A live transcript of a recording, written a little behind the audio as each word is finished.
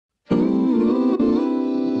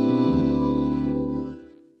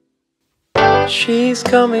She's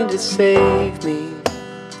coming to save me.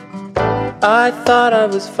 I thought I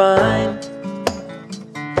was fine.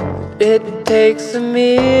 It takes a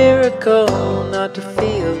miracle not to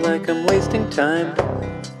feel like I'm wasting time.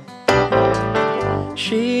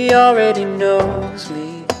 She already knows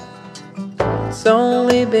me. It's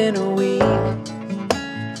only been a week,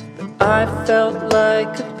 but I felt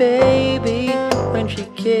like a baby when she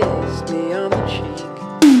kissed me on the cheek.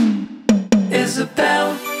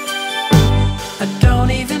 Isabelle, I don't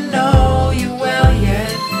even know you well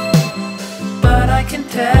yet, but I can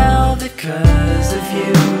tell that 'cause of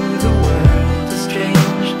you the world has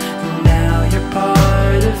changed, and now you're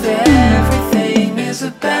part of everything.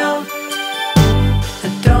 Isabelle, I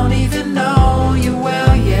don't even know you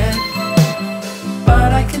well yet, but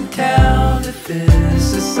I can tell that this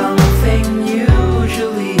is something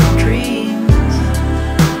usually in dreams,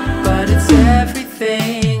 but it's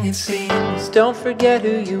everything it seems. Don't forget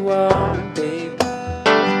who you are, babe.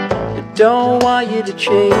 I don't want you to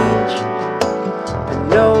change. I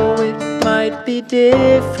know it might be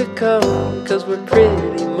difficult, 'cause we're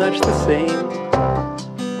pretty much the same.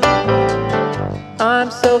 I'm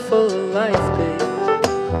so full of life, babe.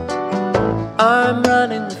 I'm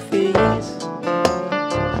running the fees.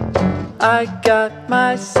 I got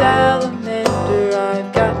my salamander,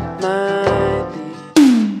 I've got my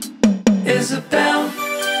bee. Isabelle,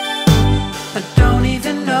 I don't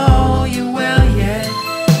even know you well yet,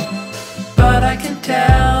 but I can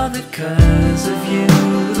tell that 'cause of you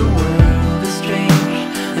the world has changed,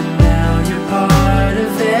 and now you're part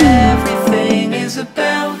of everything.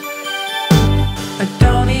 Isabelle, I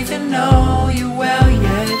don't even know you well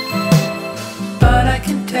yet, but I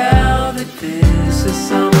can tell that this is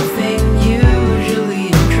something usually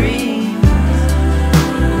in dreams,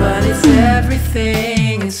 but it's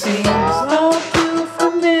everything it seems. All too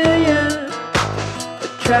familiar,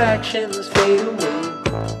 attractions fade away.